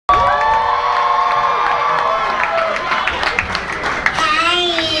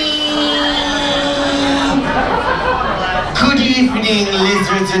evening,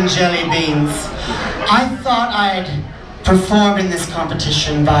 lizards and jelly beans. I thought I'd perform in this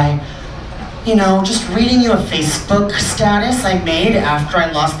competition by, you know, just reading you a Facebook status I made after I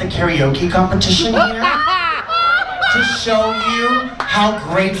lost the karaoke competition here to show you how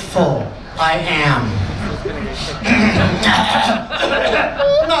grateful I am.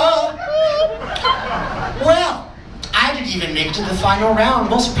 No. Well, I didn't even make it to the final round,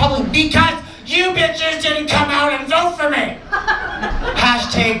 most probably because you bitches didn't come out and vote for me.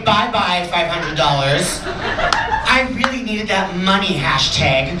 Hashtag bye-bye $500. I really needed that money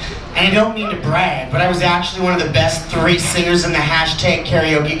hashtag, and I don't mean to brag, but I was actually one of the best 3 singers in the hashtag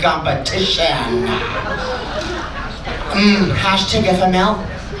karaoke competition. Hashtag FML.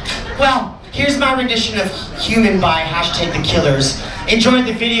 Well, here's my rendition of Human by hashtag The Killers. Enjoy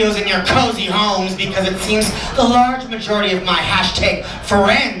the videos in your cozy homes because it seems the large majority of my hashtag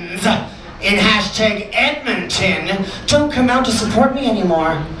friends in hashtag Edmonton don't come out to support me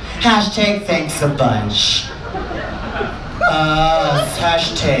anymore. Hashtag thanks a bunch.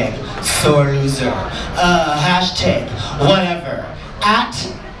 Hashtag sore loser. Hashtag whatever. At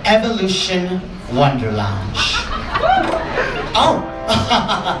Evolution Wonderlounge. Oh,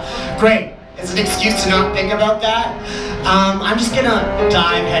 great. It's an excuse to not think about that. I'm just gonna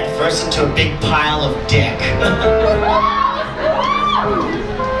dive headfirst into a big pile of dick.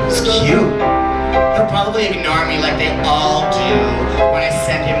 It's cute. He'll probably ignore me like they all do when I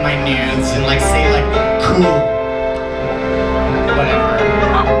send him my nudes and like say like, cool. Whatever.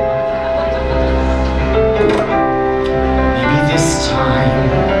 Maybe this time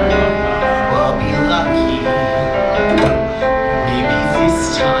I'll be lucky. Maybe this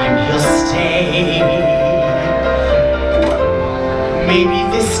time he'll stay. Maybe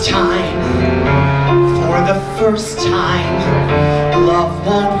this time, for the first time, love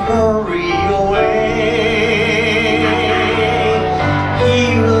won't hurry away.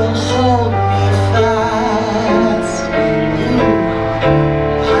 He will hold me fast.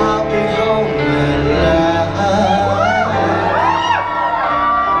 I'll be home at last.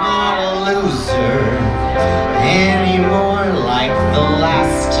 Not a loser anymore like the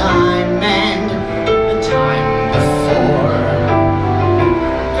last time and the time before.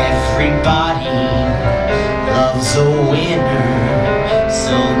 Everybody loves a winner,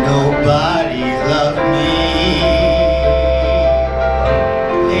 so nobody loved me.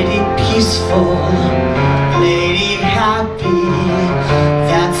 Lady peaceful, lady happy,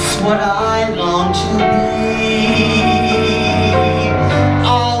 that's what I long to be.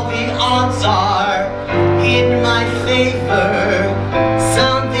 All the odds are in my favor,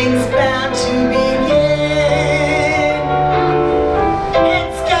 something's bound to begin.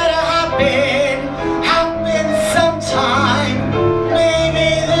 It's gotta happen sometime. Maybe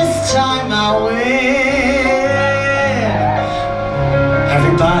this time I'll win.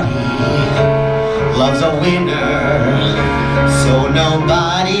 Everybody loves a winner, so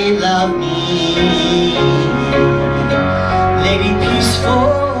nobody loved me. Lady peaceful,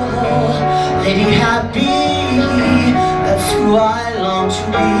 lady happy, that's who I long to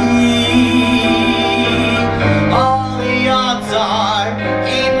be. All the odds are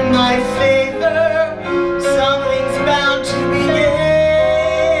in my favor, something's bound to begin.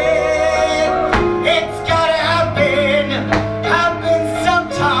 It's gotta happen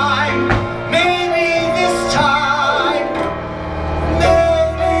sometime. Maybe this time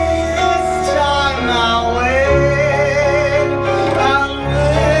I'll win. I'll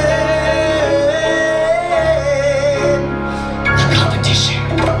win the competition.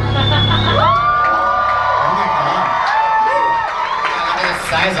 Oh my God. Look at the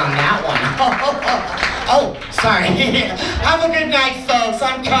size on that one. Oh, sorry. Have a good night, folks.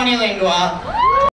 I'm Connie Lingua.